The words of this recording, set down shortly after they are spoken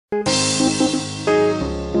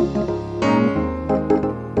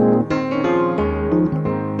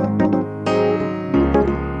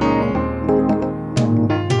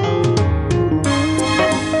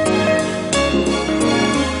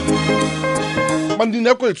manini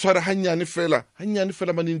ya ko e tshware hanyane fela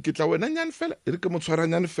manini ke tla wena nyane fela e re ke mo tshware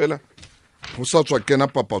hanyane fela go sa tswa kena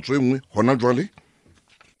papatso engwe gona jwale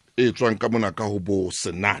e tswang ka Monyaka ho bo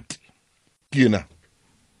senate ke ena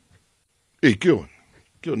ke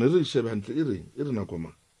yona re shebe hantle e re nako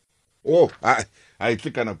mang a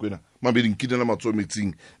tle kana kwena mabeding ke dina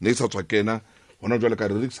matsometsing ne sa tswa kena gona jwale ka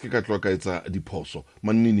re ke ka tloa ka etsa diphoso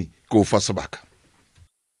manini ke o fa sebaka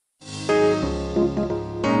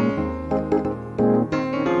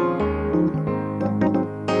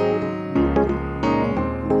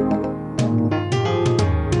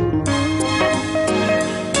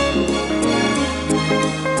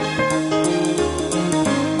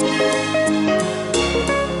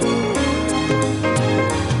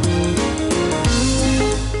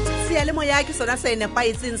ke sona sa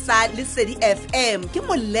nepaetseng sa Lesedi FM ke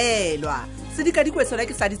molelwa sedika dikwetsona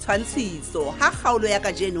ke sa ditshwantshiso ha kgaolo ya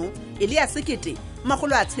kajeno e le ya 1927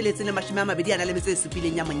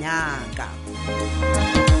 ya Monyaka.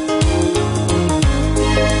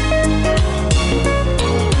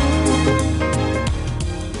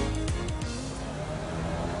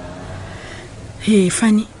 Hey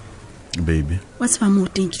Fanny baby, what's my mood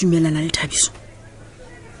ke dumelana le Thabiso?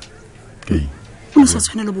 Okay. O sa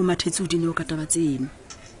tshwanela bo mathetsi o dineo ka taba tseno.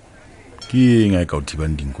 Ke eng a ka o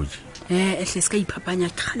thibang dinkotsi? Ehle ska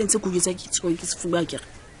iphapanya khale ntse go jetsa ke tsoe ke sefuba kere.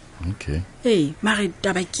 Okay. Hey, mare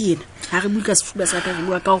taba ke ena. Ha re bua ka sefuba sa ka re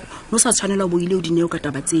bua ka no sa tshwanela bo ile o dineo ka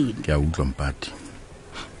taba tseno. Ke a utlwa mpati.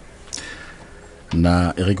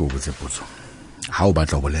 Na e re go botse potso. Ha o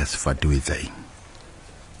batla go bolela sefate o etsa eng?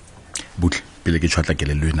 Butle pele ke tshwatla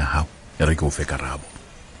kelelo ena hao e re ke o fe karabo.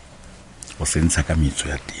 O sentsha ka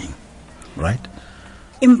mitso ya teng. Right?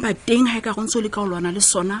 Empa teng ha ka gontso le ka olwana le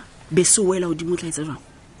sona be se wela o di motlaetsa jwang.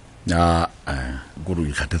 Go re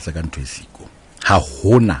ikgathetsa ka ntho e siko. Ha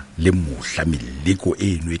hona le mohla meleko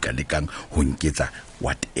eno e ka lekang ho nketsa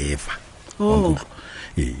whatever.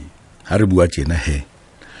 Ha re bua tjena he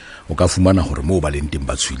o ka fumana hore mo ba leng teng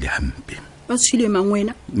ba tshwile hampe. Ba tshwile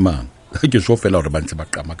mangwena? Mang ke so fela hore ba ntse ba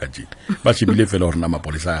qama ka tjena. Ba shebile fela hore na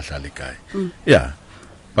mapolisa a hla le kae. Ya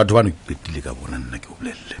batho ba no petile ka bona nna ke o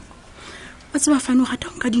bolelle. Batse ba fano ga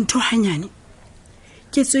tang ka dintho hanyane.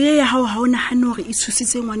 Ketso ye ya hao ha ona hane hore e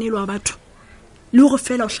tshositse ngwanelo wa batho. Le hore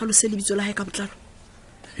fela o hlalose lebitso la hae ka botlalo.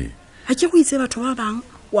 Ha ke go itse batho ba bang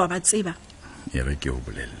wa ba tseba. E re ke o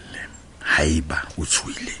bolelle. Haiba o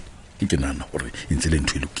tshwile. Ke nana hore e ntse le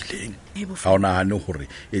ntho e lokileng. Ha ona hane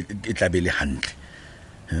hore e tlabele hantle.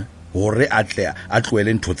 Hore a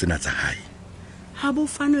tloele ntho tsena tsa hae. Ha bo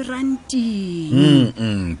fano ranti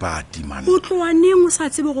pati man o tloaneng o sa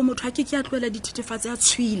tsebe go motho a ke a tloela dithethefatse a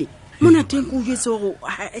tshwile mona teng go jetse go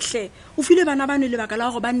ehle o file bana bane le baka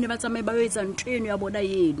la go banne ba tsamaye ba etsa ntho eno ya bona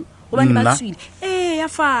yeno go bane ba tshwile ya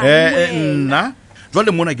fa nna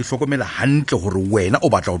jwale mona ke hlokomela hantle hore wena o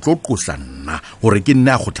batla o tlo qosa nna hore ke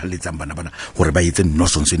nna a kgothaletsang bana hore ba etse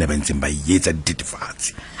nosonso ena ba ntseng ba etsa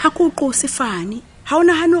dithethefatse ha ko qose Fani ha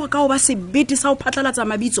ona hano ka o ba sebete sa o phatlalatsa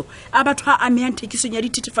mabitso a batho a amehang thekisong ya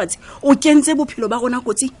dithethefatsi o kentse bophelo ba rona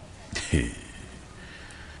kotsi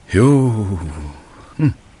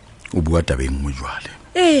o bua tabeng mo jwale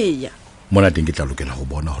eya mona teng ke tla lokela go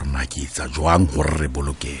bona hore na ke etsa jwang hore re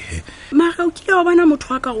bolokehe mara o kile wa bona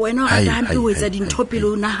motho wa ka wena ga ta hampe o etsa dintho pele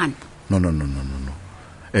o nahana no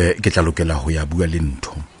ke tla lokela ho ya bua le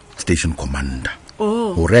ntho station commander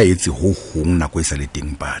hore a etse ho hong nako e sa le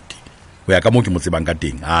teng pati o ya ka mo ke mo tsebang ka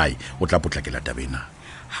teng o tla potlakela tabena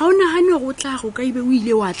ha ona hane go tla go ka ibe o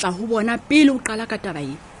ile wa tla ho bona pele o qala ka taba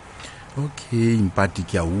e okay mpati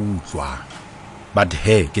ke a utlwa but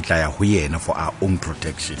ke tla ya ho yena for our own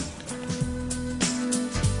protection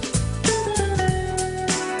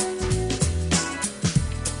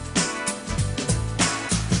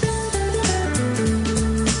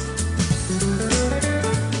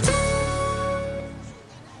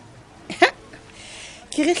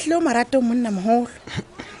ke re hleo marato monna moholo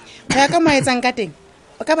ga ka maetsang ka teng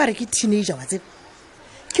o ka ba re ke teenager wa tseba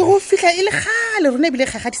ke go fihla ile gale rona bile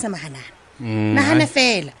gagadisa mahanana nahana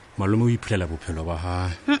fela malome o iphulela bophelo ba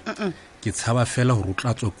ha ke tshaba fela go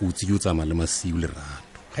rutlatswa kutsi ke o tsama le masiu le rato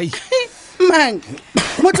mang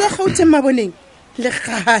motho wa gauteng maboneng le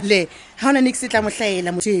gale ha ona nix tla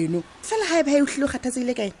mohlaela motheno fela ha e ba e hlilo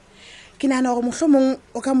kgathatsile kae ke nana gore mohlomong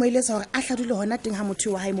o ka mo iletsa gore a hladule hona teng ha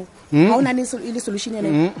motho wa hae mo ha ona ne ile solution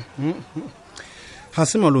ene ha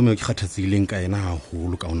se malome o ke kgathatsile ka ena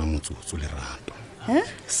haholo ka ona motsotso le rato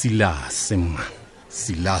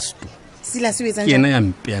Silas o etsa ke ena ya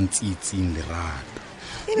mpe ntsitsing le rato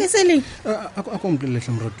e be se leng a komplele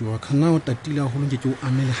hla moratu wa kana o tatile haholo ke o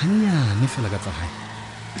amele hanyane fela ka tsa hae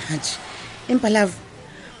haji empa love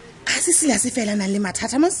a se Silas fela na le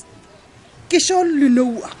mathata mos ke sure le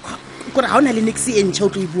know gore ga o na le nix e ntšha o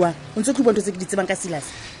tlo e buang o ntse ke bonto tse ke di tsebang ka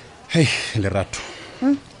Silas hei lerato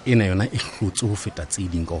ena yona e hlotse ho feta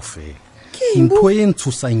tse ding kaofela ntho e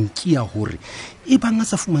ntshosang ke ya hore e bang a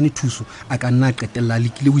sa fumane thuso a ka nna qetella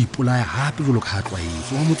lekile o ipolaya hape jolo ka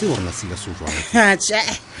tlwaetse wa motse gore na Silas o jwang hatsha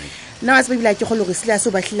nna wa tsebile ke go le gore Silas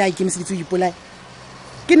o batlile a ke meseditse o ipolaya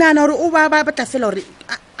ke nana hore o ba batla fela hore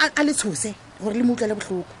a le tshose gore le moutlwa le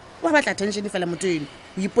bohloko o ba batla attention fela motho eno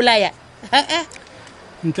o ipolaya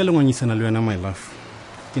ntle le ngonyisana le wena my love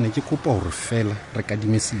ke ne ke kopa hore fela re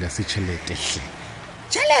kadime Silas tšhelete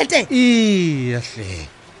tšhelete hle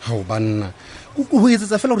ha o banna o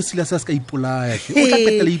etsetsa fela gore Silas a se ka ipolaya o tla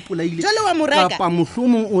qetela ipolaile kapa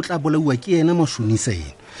mohlomong o tla bolauwa ke yena mashonisa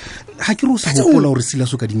ena ha ke re o sa gopola gore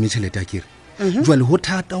Silas o kadime tšhelete a kere jwale ho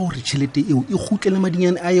thata hore tšhelete eo e kgutlele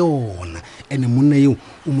madinyane a yona ene monna eo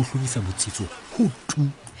o mo hlodisa botsitso ho tu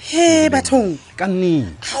bathong ka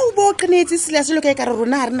nnete ga o bo qenetse Silas le ka e ka re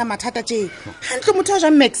rona ha rena mathata tje hantle motho a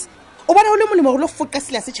jang Max o bona o le molemo gore lo foka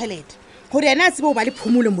Silas tšhelete gore yena a tsebe o ba le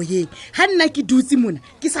phomolo moyeng ga nna ke dutse mona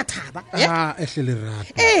ke sa thaba ehle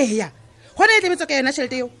lerato ya gona e tlebetso ka yona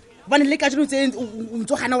tšhelete eo bone le ka dino tse o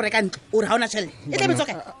ntso gana o reka ntlo ore ga ona tšhelete e tlebetso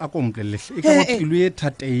ka a komplelehle e ka ba pelo e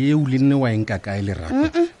thata eo le nne wa enka kae lerato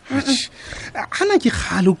hana ke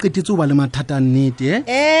kgale o qetetse o ba le mathata a nnete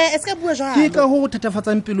e se ka bua jwalo ke ka ho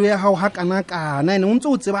thatafatsang pelo ya hao ha kana ene o ntse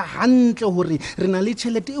o tseba hantle hore re na le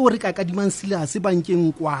tšhelete eo re ka kadimang Silas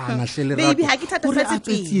bankeng kwana hle lerato baby ha ke thatafatse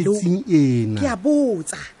pelo ke a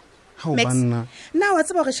botsa Max na wa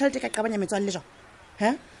tseba gore tšhelete ka qabanya metswalle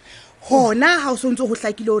jang hona ha o sontso ho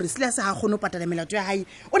hlakile hore Silas ha kgone ho patala melato ya hae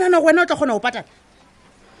o nana go wena o tla kgona ho patala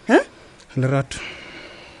lerato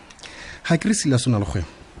ha ke re Silas o na le kgwebo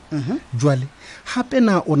jwale hape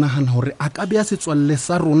na o nahana hore a ka beya setswalle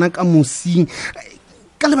sa rona ka mosing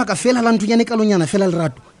ka lebaka fela la nthonyane ka lonyana fela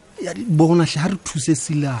lerato ya bona hle ha re thuse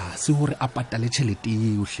Silas hore a patale tšhelete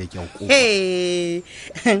eo hle ke a go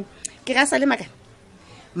ke ga sa le maka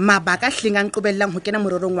mabaka hlengang qobellang ho kena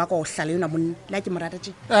mororong wa ka o hlala yona monna la ke morata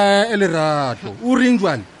tje lerato o reng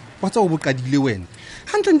jwale wa tsa o boqadile wena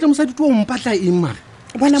hantle ntle mosadi tlo o mpatla eng mara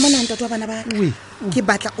bona mona ntate wa bana ba ke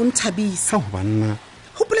batla o nthabisa ho banna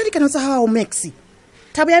ho pula dikano tsa hao Max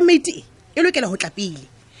thabo ya mate e lokela ho tla pele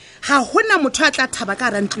ha hona motho a tla thaba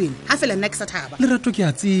ka rantlweng ha fela nna ke sa thaba lerato ke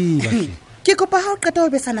a tseba ke kopa ha o qeta o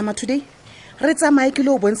besana ma today re tsamaye ke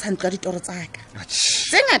lo bontsha ntlo ya ditoro tsaka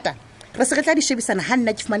tsengata re se re tla di shebisana ha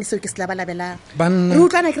nna ke fumane seo ke se labalabelang re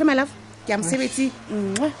utlwana ke re my love ke a mosebetsi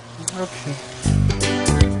okay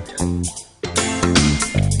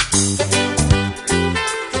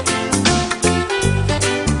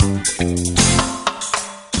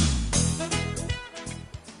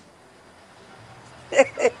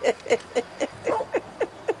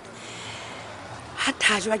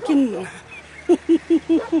jwa ke nna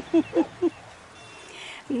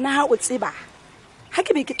nna o tseba ha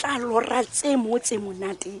ke be ke tla lora tse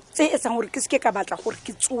monate tse etsang hore ke se ke ka batla gore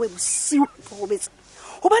ke tsowe bosiu go betsa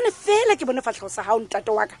hobane fela ke bone fatlho sa hao ntate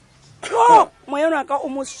wa ka moyeno wa ka o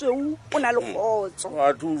mosweu o na le khotso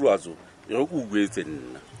wa thulwazo e go buetse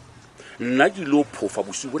nna ke lo phofa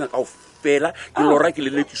bosiu bona ka fela ke lora ke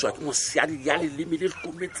le lekiswa ke mosiadi ya le lemile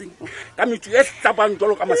hlometseng ka metso e hlabang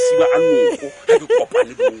jalo ka masiba a noko ha ke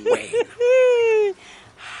kopane le wena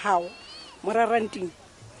hao moraranting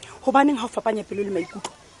go baneng ha o fapanya pelo le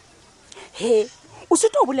maikutlo he o se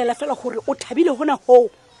to bolela fela gore o thabile hona ho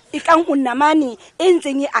e kang o namane e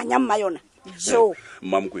ntseng e anya mma yona so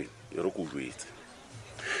mamkweng e re go jwetse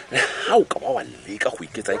ha o ka ba wa leka go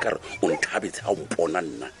iketsa e ka re o nthabetse ha o mpona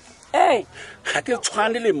nna ha ke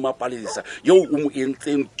tshwane le mmapalesa yo o mo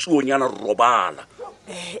entseng tsuonyana robala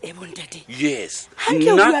bontate yes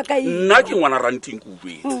nna ke ngwana ranting go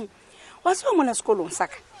jwetse wa se mona sekolong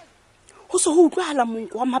saka ho so ho utlwahala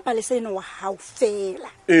monko wa mmapalesa eno wa hao fela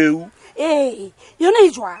yona e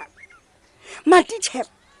jwa matitjhere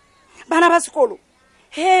bana ba sekolo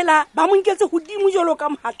hela ba monketse hodimo jolo ka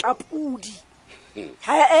mohatlapudi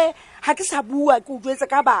ha ke sa bua ke utlwetse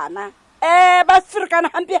ka bana ba firkana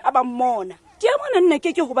hampe ha ba mmona ke mona nna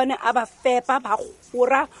ke hobane a ba fepa ba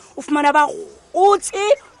gora o fumana ba gotse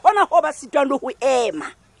hona ho ba sitwang le ho ema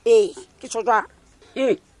ke tshotwa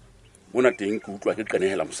bona teng ke utlwa ke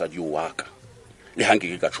qenehela mosadi wa ka le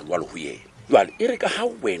hanke ke ka tsholwa le ho yena jwale e re ka ha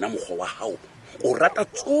wena mogho wa hao o rata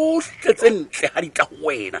tsohle tse ntle ha di tla ho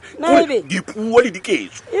wena dipuo le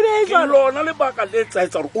diketso ke lona le baka le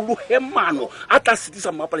tsaetsa gore o lohe mano a tla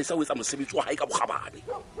sedisa mmapalesa o etsa mosebetsi wa hae ka bogabane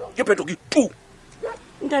ke pheto ke tu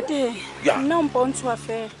ntate nna o mpontshwa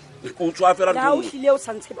fela o tswa fela la o hlile o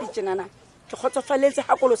santshepe tjenana ke kgotsofaletse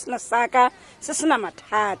ha kolo sena saka se sena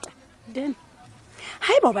mathata then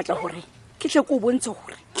ha e ba batla hore ke tle ko bontshe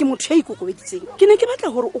gore ke motho ya ikokobeditseng ke ne ke batla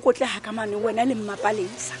gore o kotle ha ka mane wena le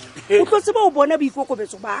mmapalesa o tlo tseba o bona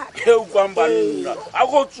boikokobetso ba he o kwang banna a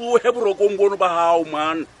go tsohe borokong bono ba hao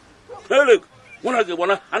man hele mona ke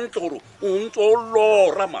bona hantle gore o ntse o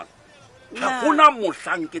lora man ha gona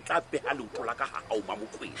mohlang ke tla beha leotola ka hao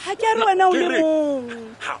mamokweng ha ke re wena o le mong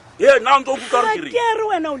ha ye na ntse o ka re ke re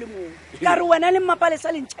wena o le mong ka re wena le mmapalesa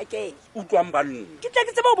le ntšhakela o twang banna ke tla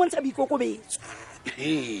ke tseba o bontsha boikokobetso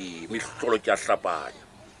mehlolo ke a hlapanya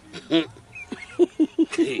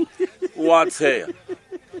wa tsheya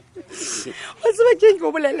o tseba ke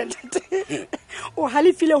go bolela tate o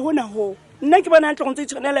halefile hona ho nna ke bona ntlo go ntse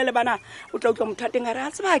tshwanela le bana o tla utlwa mothateng a re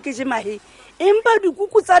a tseba ke je mahe empa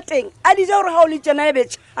dikuku tsa teng a di ja gore ha o le tsena e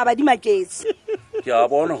betša a ba di maketse ke a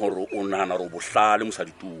bona gore o nana re bohlale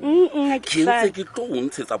mosaditong ke ntse ke tlo o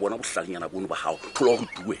ntshetsa bona bohlalenyana bono ba hao tlhola go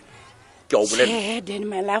tue ke a o bolela then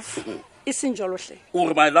my love e seng jalo hle o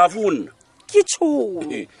re my love o nna ke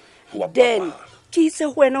tšhono then ke itse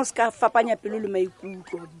go wena o se ka fapanya pelo le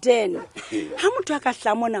maikutlo then ha motho a ka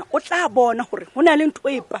hlamona o tla bona gore go na le ntho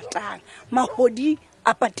e patang mahodi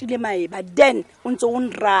a patile maeba then o ntse o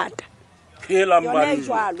nrata phela yona e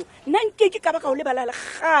jwalo nna nke ke ka baka o lebala le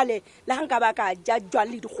gale le ga nka ba ka ja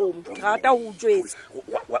jwale le dikgomo ke rata o jwetsa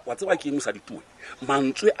wa tseba ke mosaditue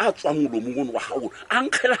mantswe a tswang molomong ono wa hao a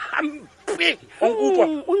nkgela hampe wa nkutlwa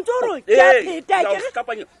o ntse o re ke a pheta ke re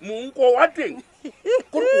kapanya monko wa teng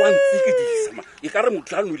gore wa ntsikidisa ma e ka re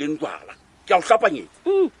motlano ile ndwala ke a o hlapanyetsa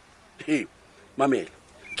mamela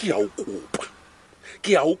ke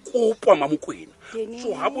a o kopa mamokwena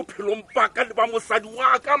so ha bophelong baka le ba mosadi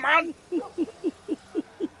wa ka man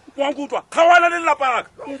wa nkutlwa kgawana le lelapaka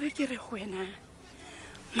ke re wena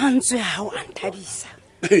mantswe a hao a nthabisa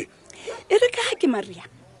e re ka ke maria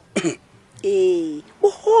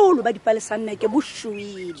boholo ba dipalesanna ke bo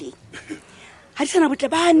shwele ha di sana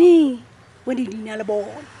botle bane bo di dina le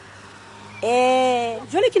bona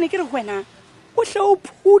jwale ke ne ke re wena o hle o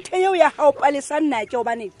phuthe eo ya hao palesanna ke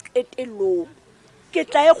obane qetellong ke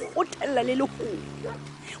tla e khotella le lekgolo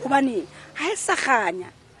gobane ha e sa ganya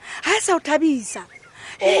ha e sa o thabisa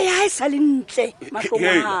ha e sa le ntle mahlong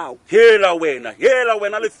a hao hela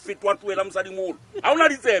wena le fetwa tuela mosadimolo ha ona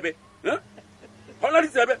ditsebe ha ona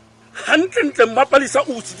ditsebe hantle ntle mmapalisa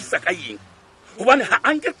o tsidisa ka eng gobane ha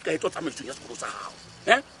anke qeto tsamaisong ya sekolo sa hao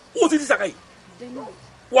o tsidisa ka eng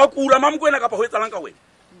wa kula mamkwena kapa ho etsalang ka wena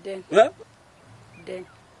then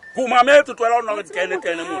go mametse twela o nna le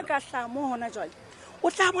tene mo ka hlamo hona jwale o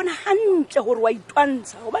tla bona hantle gore wa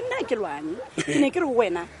itwantsha go banna ke lwane ke ne ke re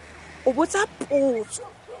wena o botsa potso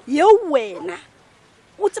ye wena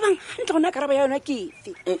o tsebang hantle gona karaba ya yona ke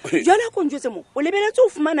efe jwale go ntjwetse mo o lebeletse o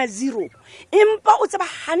fumana 0 empa o tseba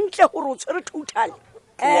hantle gore o tshwere total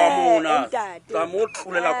wa mona ka mo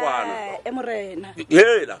tlolela kwana morena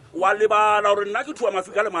hela wa lebala gore nna ke thuwa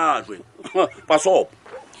mafika le majwe pasopo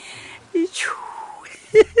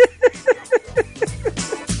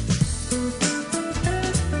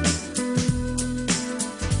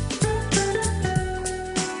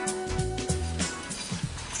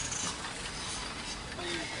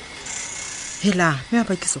hela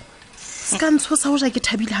meapakiso se ka ntshosa o ja ke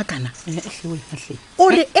thabile ha kana o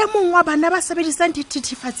re e mong wa bana ba sebedisang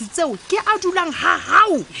dithethefatsi tseo ke a dulang ha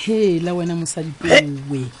hao hela wena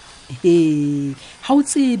mosadipewe ha o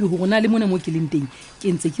tsebe go gona le mona mo ke leng teng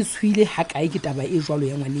ke ntse ke tshwile ha kae ke taba e jwalo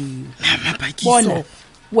ya ngwaneo bona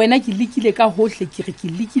wena ke lekile ka hohle ke re ke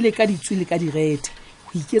lekile ka ditswile ka direta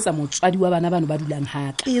go iketsa motswadi wa bana bano ba dulang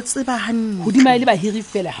haka ke tseba hanne hodima ile ba hiri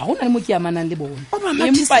fela ha hona le mo ke amanang le bona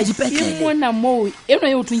empa dipetlele mona mo eno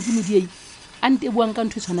ye o tweng ke modiei ante buang ka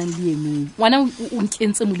ntho tshwanang le eno ngwana o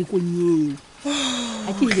nkentse molekong eo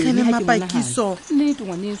a ke hele mapakiso nnete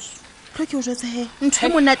ngwaneso tlo ke o jwetse he ntho e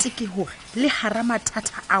monate ke hore le hara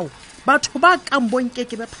mathata ao batho ba kang bonke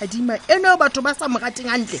ke ba phadima eno batho ba sa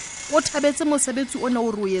morateng hantle o thabetse mosebetsi ona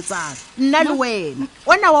o re o etsang nna le wena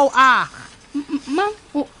ona wa o aga mang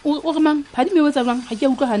o re mang phadime o etsa jwang ha ke a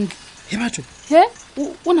utlwa hantle he batho he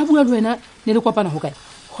o na bua le wena ne le kopana ho kae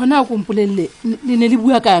hona a kompolelle ne le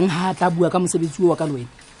bua kang ha tla bua ka mosebetsi wa ka le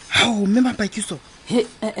wena hao mme mapakiso he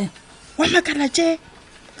wa makala tje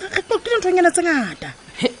re tlile nthonyana tse ngata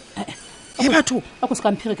he batho a go se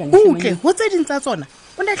ka mphire ka utle ho tse ding tsa tsona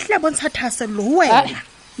o ne hlela bontsha thasello ho wena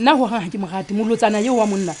nna ho hang ha ke mogati molotsana yeo wa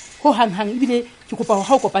monna ho hang ebile ke kopa ho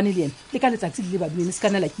ha o kopane le yena le ka letsatsi le babine se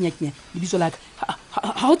kana la kinya le bitso la ka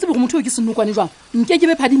ha o tsebe go motho o ke senokwane jwang nke ke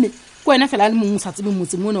be phadime ko wena fela le mong sa tsebe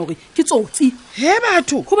motse mona hore ke tsotsi he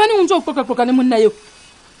batho go bane o ntse o qoqa le monna yeo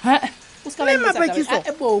ha o ska ba mapakiso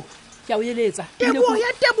ke a o eletsa tebo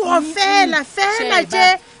fela je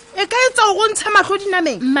e ka etsa go ntsha mahlo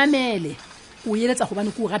dinameng mamele o eletsa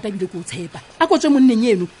gobane ko o rata bile ko o tshepa a ko tswe monneng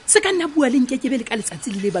eno se ka nna bua le nkekebe le ka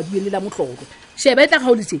letsatsi le le ba buele la motlholo sheba e tla ga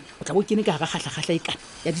o letse o tla bo kene ka ga kgatlha e kana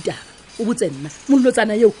ya ditaba o botse nna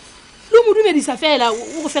mollotsana eo le mo dumedisa fela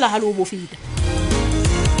o go fela ha le o bo feta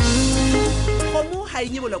kgomo ha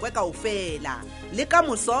inye bolokwe kaofela le ka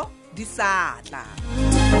moso di satla